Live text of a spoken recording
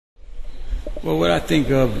Well, what I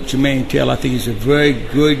think of Jermain Taylor, I think he's a very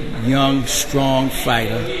good, young, strong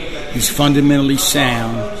fighter. He's fundamentally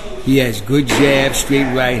sound. He has good jabs,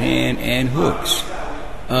 straight right hand, and hooks.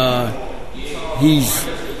 He's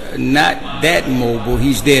not that mobile.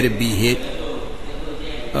 He's there to be hit.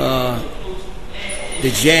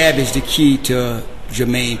 The jab is the key to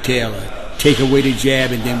Jermain Taylor. Take away the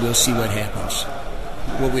jab, and then we'll see what happens.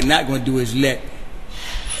 What we're not going to do is let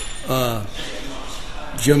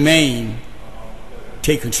Jermain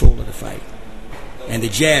take control of the fight, and the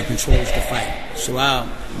jab controls the fight. So our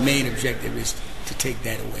main objective is to take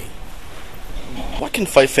that away. What can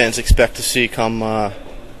fight fans expect to see come the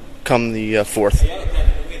 4th?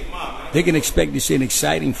 They can expect to see an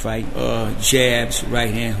exciting fight. Jabs,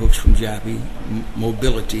 right hand hooks from Joppy,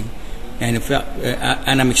 mobility, and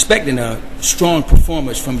I'm expecting a strong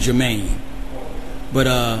performance from Jermain. But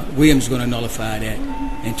Williams is going to nullify that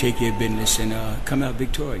and take care of business and come out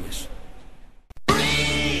victorious.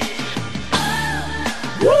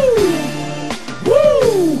 Woo!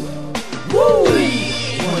 Woo! Woo!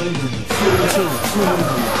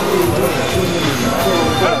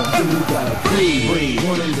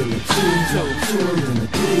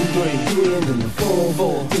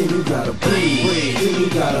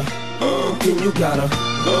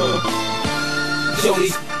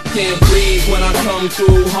 Jody can't breathe when I come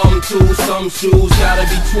through, hum to some shoes. Gotta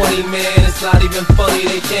be 20, man, it's not even funny,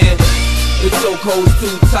 they can't. The chokehold's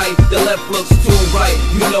too tight, the left looks too right.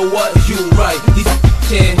 You know what? You right. These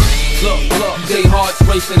can't look, they hearts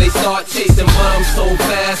racing, they start chasing, but I'm so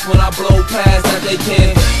fast when I blow past that they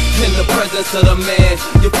can't. In the presence of the man,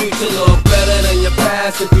 your future look better than your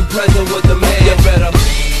past if you present with the man. You better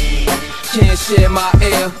can't share my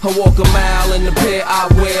air. I walk a mile in the pair I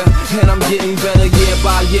wear, and I'm getting better year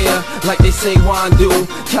by year, like they say wine do.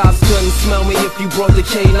 Cops couldn't smell me if you brought the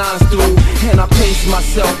canines through, and I pace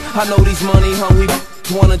myself. I know these money hungry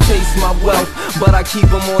wanna taste my wealth, but I keep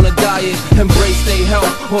them on a diet, embrace their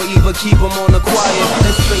health, or even keep them on the quiet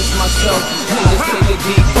and space myself, and just take a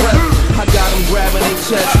deep breath. I got them grabbing their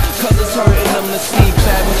chest, cause it's hurting them to see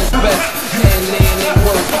fabbing is best. And laying their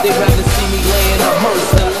work, they rather see me laying a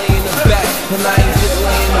hearse than laying a back. And I ain't just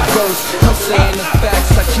laying a verse, I'm saying the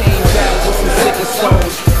facts. I came back with some sicker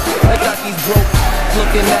stones. I got these broke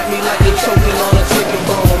looking at me like they choking on a chicken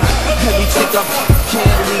bone. Every chick up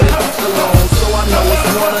can't leave it alone, so I know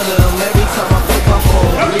it's one of them every time I pick my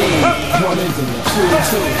phone. One in the two in the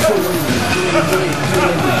three,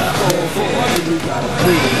 then you gotta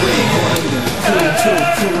breathe. One in the two in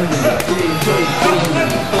the three,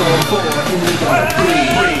 then you gotta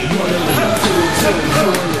breathe. One in the two in the three,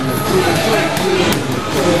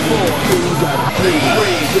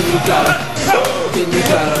 then you gotta breathe. Then you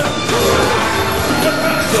gotta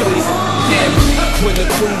when the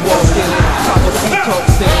crew walks in it, pop a few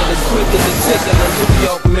cokes in, as quick as a tick in a New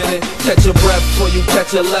York minute. Catch your breath before you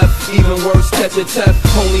catch a left, even worse, catch a tef.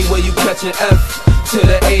 Only way you catch an F to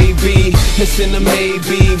the AB, it's in the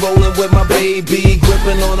maybe. Rolling with my baby,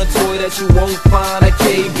 gripping on a toy that you won't find at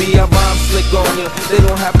KB. I rhyme slick on ya, they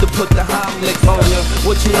don't have to put the Heimlich on ya.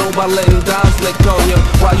 What you know about letting dimes lick on ya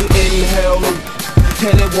while you inhale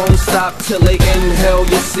and it won't stop till they inhale,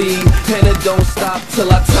 you see. And it don't stop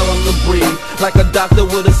till I tell them to breathe. Like a doctor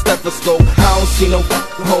with a stethoscope, I don't see no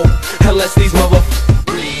hope unless these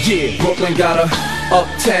yeah, Brooklyn got a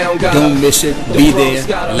uptown got Don't miss it, be there,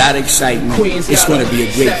 a lot of excitement. It's going to be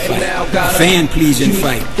a great fight, fan-pleasing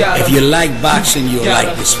fight. If you like boxing, you'll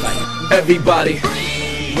like this fight. Everybody,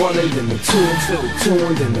 one and then the two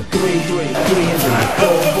and then the three and then the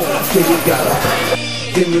four,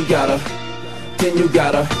 then you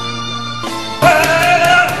gotta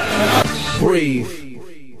breathe.